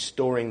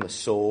 restoring the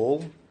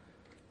soul.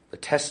 The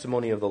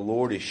testimony of the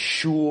Lord is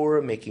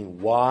sure, making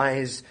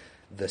wise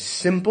the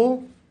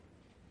simple.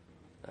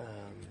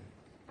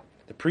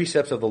 The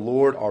precepts of the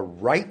Lord are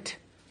right,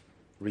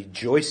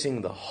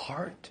 rejoicing the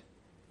heart.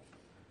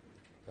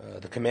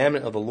 The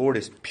commandment of the Lord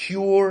is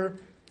pure,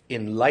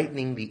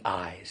 enlightening the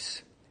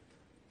eyes.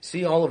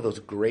 See all of those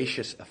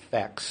gracious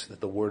effects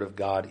that the Word of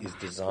God is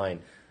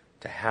designed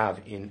to have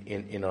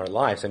in our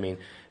lives. I mean,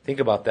 think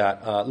about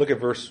that. Look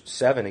at verse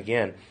 7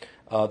 again.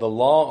 The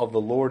law of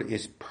the Lord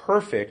is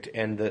perfect,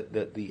 and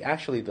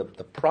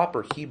the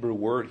proper Hebrew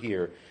word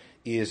here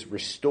is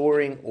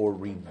restoring or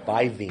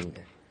reviving,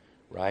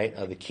 right?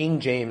 The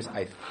King James,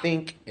 I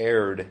think,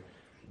 erred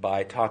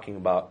by talking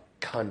about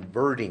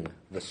converting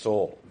the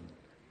soul,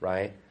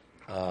 right?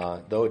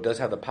 Though it does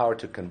have the power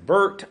to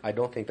convert, I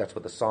don't think that's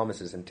what the psalmist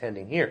is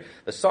intending here.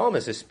 The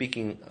psalmist is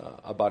speaking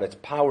about its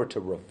power to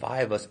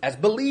revive us as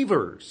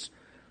believers.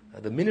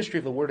 The ministry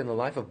of the word in the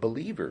life of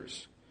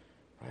believers,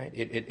 right?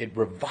 It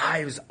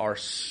revives our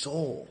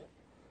soul,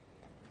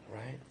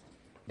 right?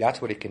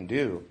 That's what it can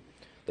do.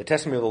 The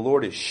testimony of the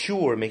Lord is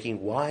sure,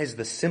 making wise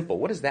the simple.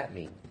 What does that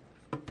mean?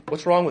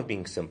 What's wrong with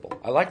being simple?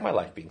 I like my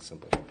life being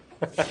simple.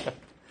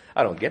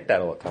 I don't get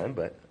that all the time,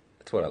 but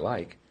that's what I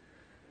like.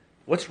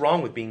 What's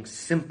wrong with being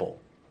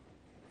simple?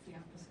 The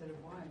opposite of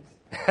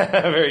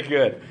wise. Very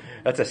good.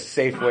 That's a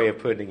safe way of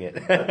putting it.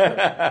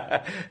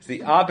 It's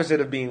the opposite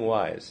of being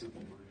wise.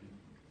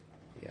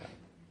 Yeah.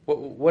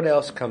 What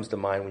else comes to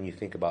mind when you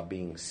think about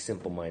being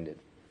simple-minded?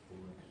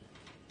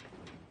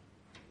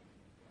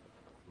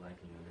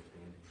 Lacking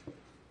understanding.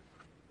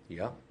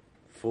 Yeah.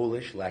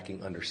 Foolish,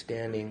 lacking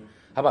understanding.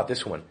 How about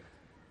this one?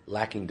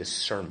 Lacking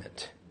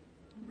discernment.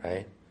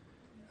 Right?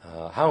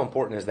 How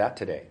important is that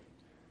today?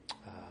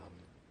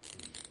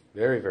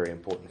 Very, very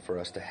important for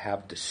us to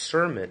have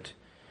discernment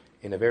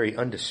in a very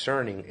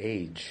undiscerning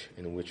age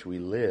in which we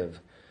live.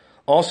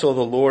 Also,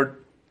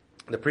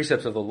 the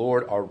precepts of the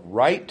Lord are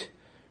right,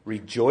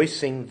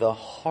 rejoicing the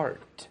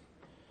heart.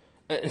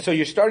 And so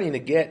you're starting to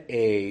get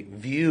a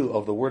view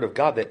of the Word of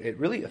God that it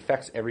really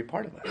affects every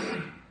part of us,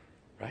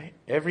 right?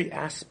 Every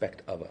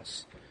aspect of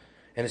us.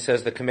 And it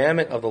says the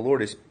commandment of the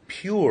Lord is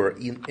pure,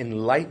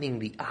 enlightening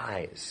the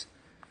eyes.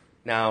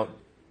 Now,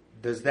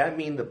 does that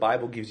mean the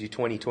Bible gives you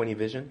 20/20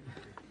 vision?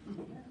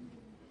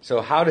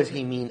 So how does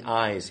he mean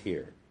eyes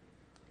here?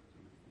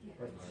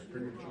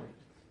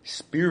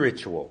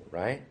 Spiritual,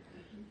 right?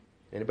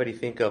 Anybody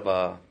think of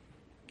a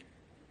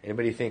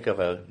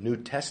New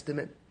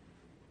Testament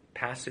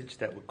passage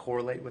that would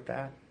correlate with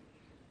that?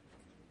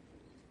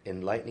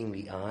 Enlightening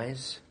the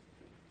eyes.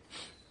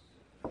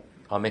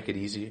 I'll make it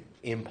easy.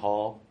 In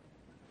Paul.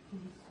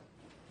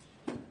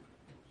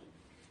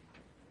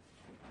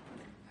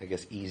 I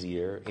guess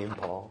easier. In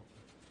Paul,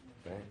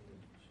 right?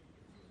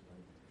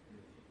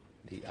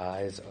 The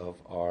eyes of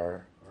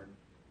our,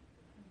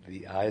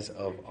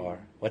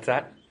 what's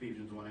that?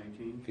 Ephesians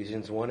 1:18.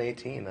 Ephesians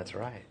 1:18, that's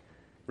right.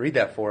 Read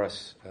that for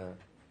us,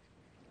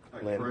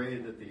 I Lynn. pray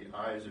that the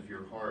eyes of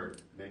your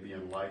heart may be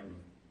enlightened,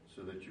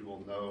 so that you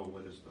will know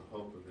what is the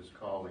hope of his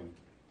calling,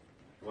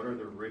 what are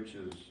the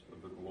riches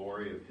of the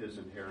glory of his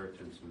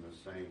inheritance in the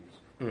saints,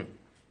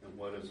 and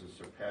what is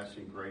the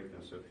surpassing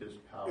greatness of his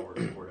power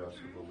toward us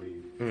who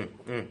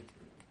believe.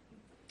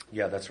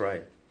 Yeah, that's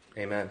right.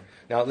 Amen.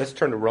 Now let's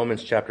turn to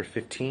Romans chapter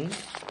 15.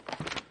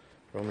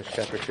 Romans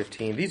chapter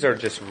 15. These are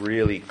just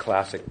really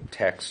classic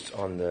texts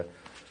on the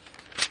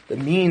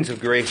means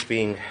of grace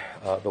being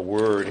the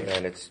Word,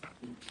 and it's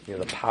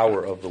the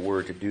power of the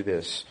Word to do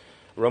this.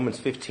 Romans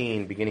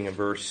 15, beginning in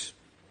verse,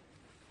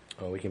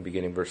 we can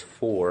begin in verse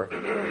 4,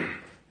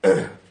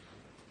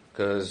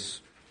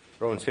 because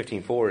Romans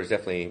 15:4 is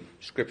definitely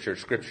Scripture.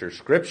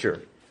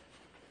 It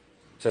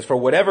says, for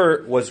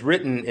whatever was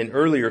written in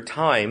earlier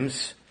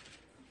times,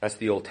 that's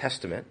the Old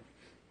Testament,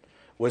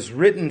 was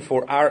written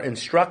for our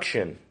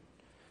instruction,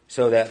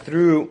 so that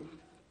through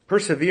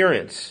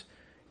perseverance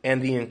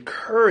and the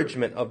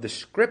encouragement of the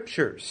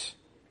Scriptures,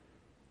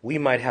 we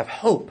might have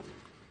hope.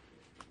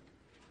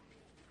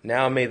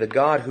 Now may the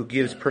God who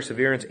gives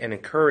perseverance and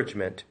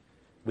encouragement,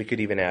 we could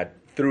even add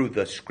through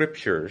the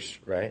Scriptures,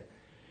 right,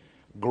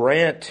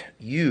 grant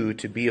you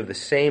to be of the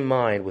same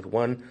mind with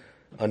one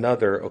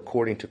another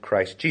according to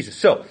Christ Jesus.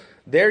 So,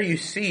 there you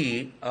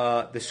see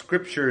the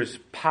Scripture's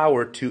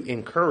power to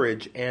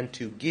encourage and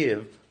to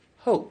give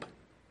hope.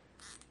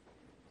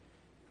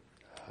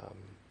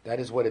 That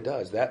is what it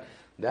does. That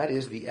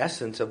is the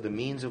essence of the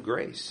means of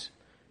grace.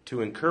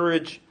 To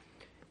encourage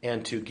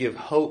and to give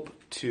hope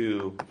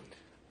to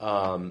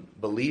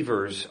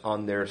believers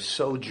on their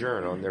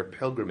sojourn, on their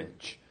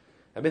pilgrimage.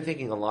 I've been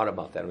thinking a lot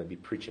about that. I'm going to be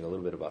preaching a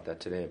little bit about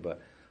that today,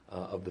 but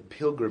of the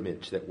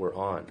pilgrimage that we're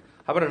on.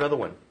 How about another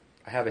one?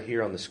 I have it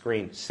here on the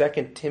screen.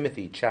 2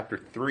 Timothy chapter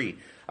 3.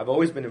 I've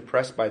always been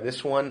impressed by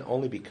this one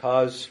only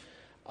because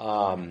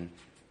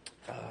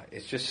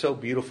it's just so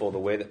beautiful the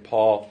way that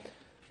Paul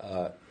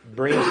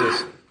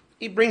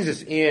brings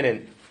this in,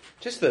 and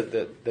just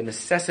the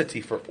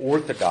necessity for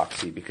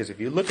orthodoxy, because if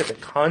you look at the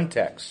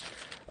context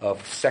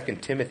of 2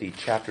 Timothy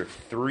chapter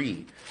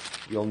 3.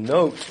 You'll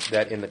note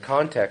that in the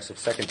context of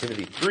 2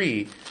 Timothy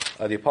 3,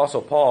 the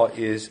Apostle Paul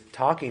is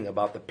talking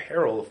about the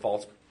peril of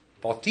false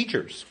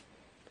teachers,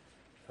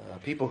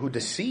 people who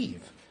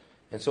deceive.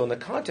 And so in the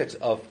context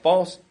of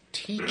false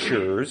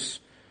teachers,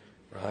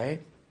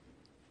 right,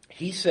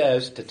 he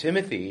says to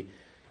Timothy,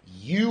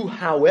 you,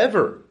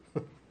 however,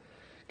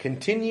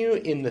 continue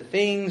in the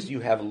things you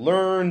have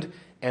learned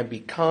and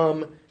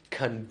become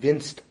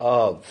convinced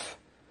of,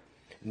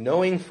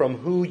 knowing from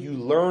who you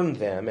learned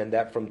them, and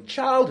that from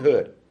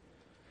childhood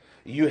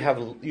you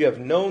have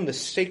known the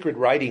sacred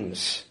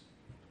writings.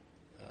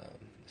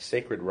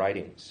 Sacred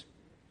writings.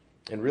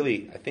 And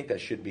really, I think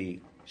that should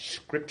be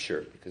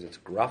Scripture, because it's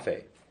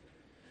graphe,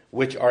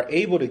 which are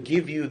able to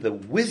give you the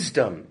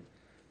wisdom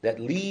that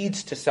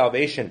leads to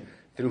salvation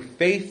through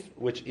faith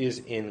which is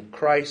in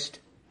Christ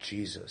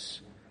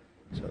Jesus.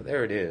 So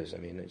there it is. I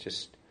mean, it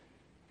just,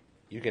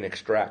 you can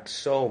extract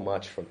so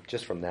much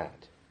from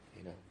that,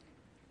 you know.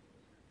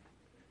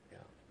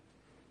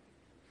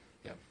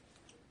 Yeah.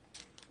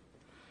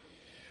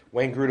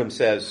 Wayne Grudem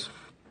says,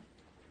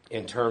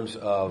 in terms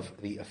of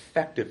the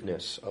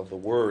effectiveness of the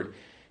Word,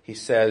 he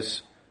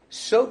says,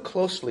 so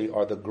closely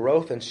are the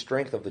growth and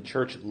strength of the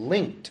church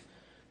linked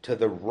to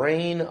the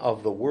reign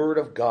of the Word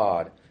of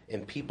God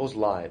in people's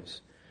lives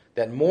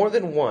that more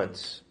than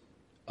once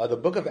the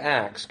book of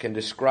Acts can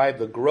describe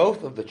the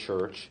growth of the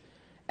church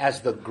as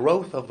the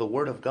growth of the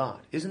Word of God.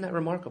 Isn't that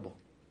remarkable?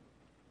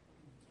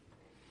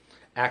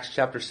 Acts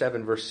chapter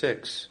 7, verse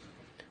 6.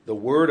 The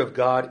Word of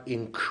God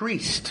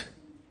increased.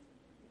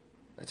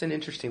 That's an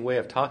interesting way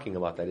of talking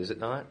about that, is it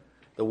not?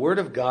 The Word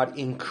of God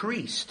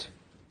increased.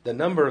 The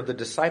number of the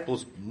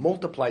disciples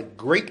multiplied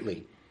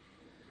greatly.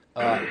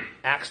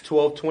 Acts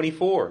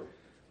 12:24.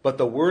 But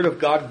the Word of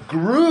God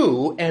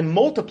grew and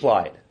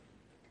multiplied.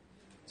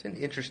 It's an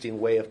interesting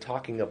way of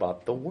talking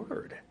about the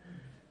Word.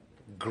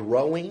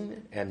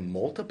 Growing and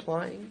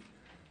multiplying.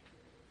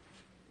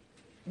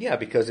 Yeah,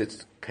 because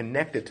it's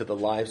connected to the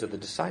lives of the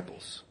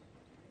disciples.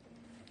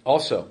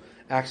 Also,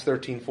 Acts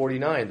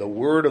 13:49, the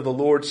word of the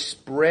Lord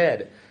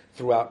spread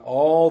throughout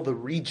all the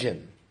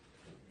region.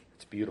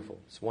 It's beautiful.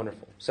 It's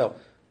wonderful. So,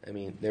 I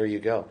mean, there you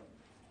go.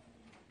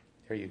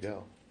 There you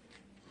go.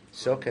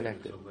 So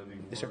connected. It's a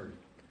living Yes, sir. word.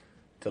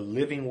 It's a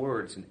living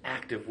word. It's an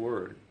active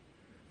word.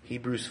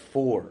 Hebrews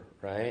 4,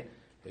 right?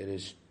 It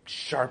is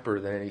sharper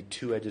than any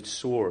two-edged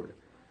sword,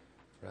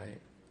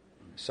 right?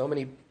 So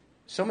many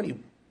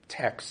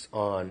texts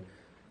on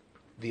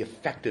the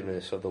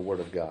effectiveness of the Word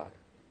of God.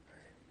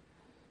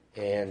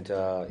 And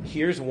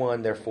here's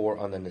one, therefore,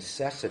 on the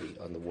necessity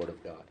on the Word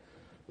of God.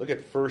 Look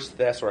at 1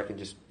 Thess, or I can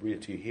just read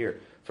it to you here.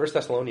 1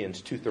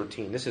 Thessalonians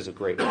 2:13. This is a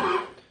great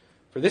one.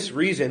 For this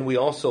reason, we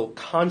also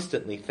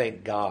constantly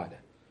thank God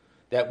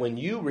that when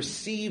you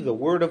receive the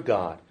Word of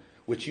God,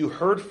 which you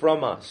heard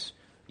from us,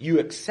 you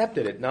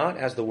accepted it not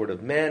as the word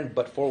of men,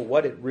 but for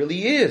what it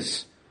really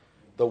is,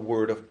 the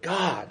Word of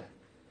God,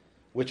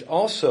 which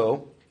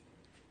also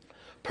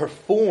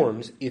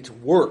performs its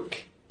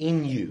work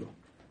in you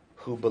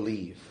who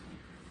believe.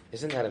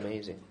 Isn't that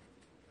amazing?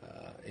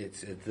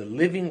 It's the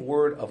living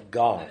Word of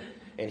God.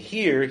 And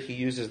here he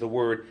uses the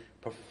word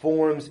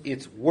performs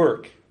its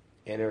work.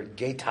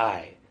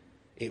 Energetai.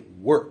 It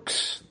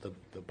works.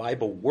 The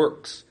Bible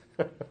works.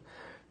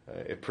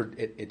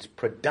 It's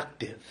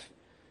productive.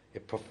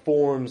 It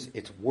performs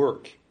its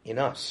work in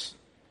us.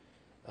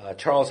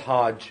 Charles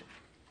Hodge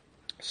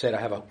said,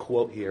 I have a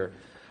quote here.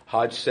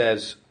 Hodge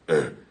says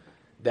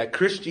that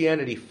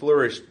Christianity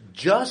flourished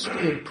just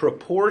in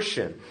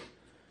proportion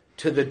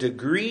to the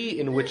degree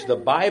in which the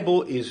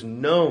Bible is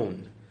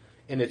known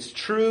and its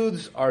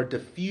truths are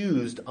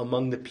diffused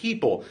among the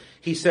people.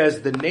 He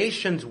says the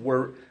nations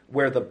where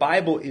the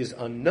Bible is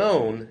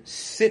unknown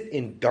sit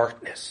in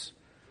darkness.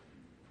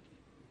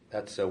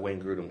 That's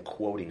Wayne Grudem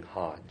quoting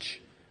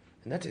Hodge.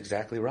 And that's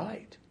exactly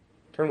right.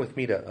 Turn with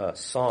me to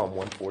Psalm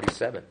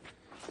 147.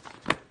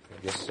 I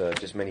guess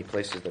just many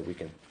places that we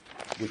can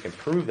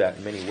prove that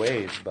in many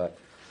ways, but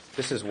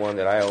this is one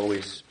that I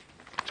always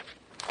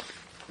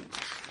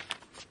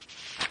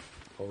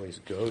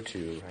go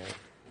to,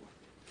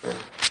 right?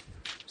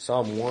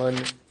 Psalm 1.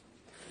 Did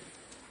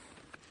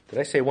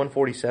I say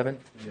 147?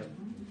 Yep.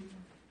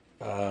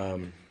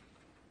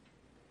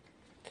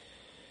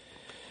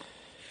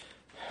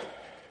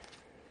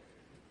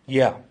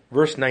 Yeah,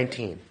 verse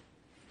 19.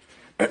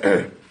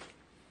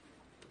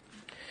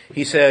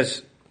 He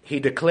says, he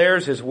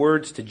declares his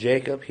words to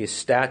Jacob, his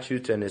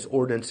statutes and his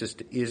ordinances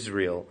to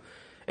Israel,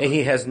 and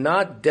he has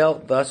not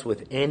dealt thus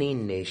with any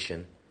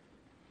nation.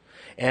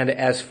 And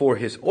as for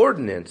his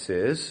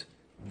ordinances,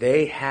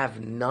 they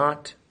have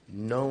not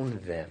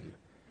known them.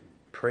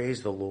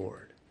 Praise the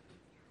Lord.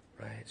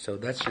 Right? So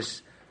that's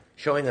just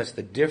showing us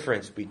the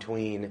difference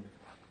between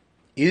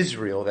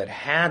Israel that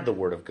had the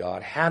Word of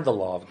God, had the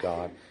law of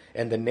God,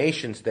 and the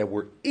nations that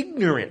were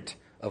ignorant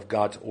of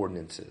God's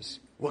ordinances,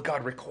 what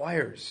God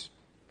requires,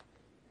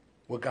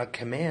 what God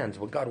commands,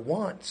 what God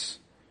wants.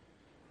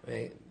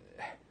 Right?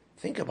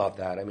 Think about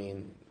that. I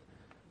mean,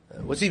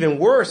 what's even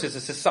worse is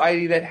a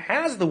society that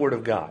has the Word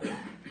of God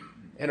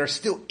and are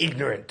still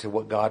ignorant to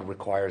what God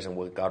requires and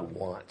what God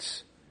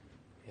wants.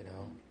 You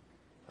know,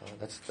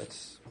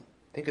 that's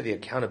think of the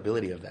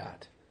accountability of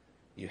that.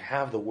 You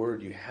have the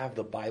Word, you have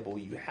the Bible,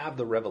 you have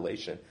the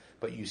revelation,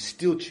 but you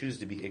still choose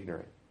to be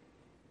ignorant.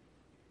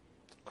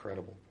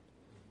 Incredible.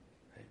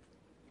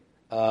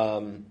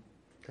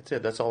 That's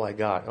it. That's all I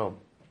got. Oh,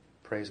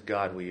 praise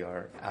God, we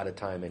are out of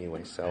time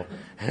anyway. So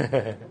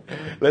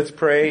let's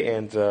pray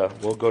and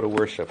we'll go to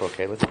worship.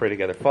 Okay, let's pray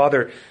together.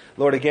 Father,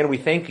 Lord, again, we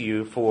thank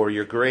you for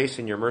your grace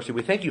and your mercy.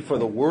 We thank you for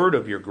the word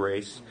of your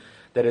grace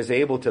that is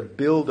able to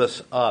build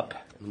us up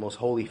in the most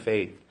holy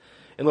faith.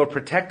 And Lord,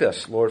 protect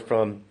us, Lord,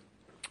 from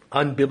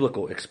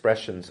unbiblical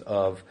expressions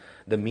of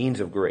the means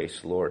of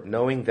grace, Lord,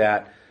 knowing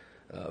that,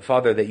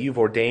 Father, that you've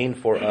ordained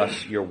for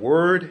us your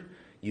word.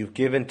 You've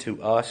given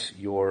to us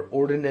your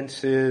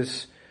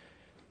ordinances.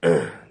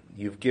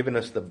 You've given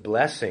us the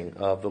blessing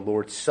of the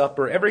Lord's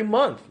Supper every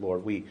month,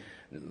 Lord. We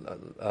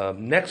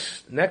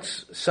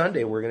next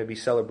Sunday we're going to be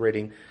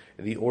celebrating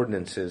the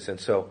ordinances, and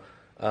so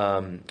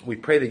we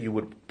pray that you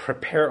would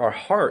prepare our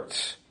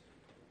hearts,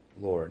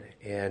 Lord,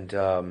 and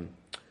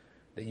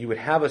that you would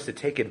have us to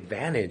take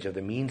advantage of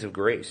the means of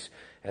grace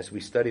as we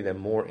study them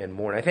more and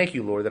more. And I thank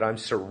you, Lord, that I'm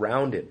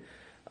surrounded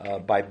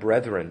by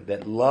brethren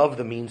that love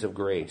the means of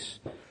grace.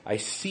 I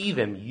see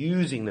them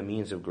using the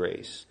means of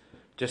grace,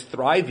 just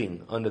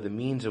thriving under the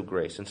means of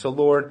grace. And so,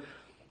 Lord,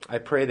 I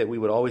pray that we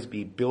would always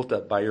be built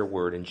up by your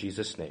word in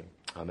Jesus' name.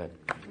 Amen.